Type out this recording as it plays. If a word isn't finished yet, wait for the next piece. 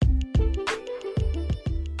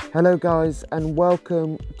Hello guys, and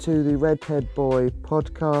welcome to the Redhead Boy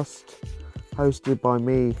podcast, hosted by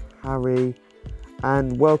me, Harry,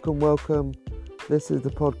 and welcome. This is the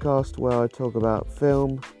podcast where I talk about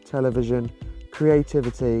film, television,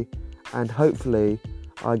 creativity, and hopefully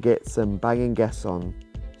I get some banging guests on.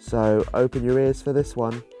 So open your ears for this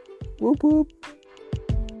one. Whoop whoop.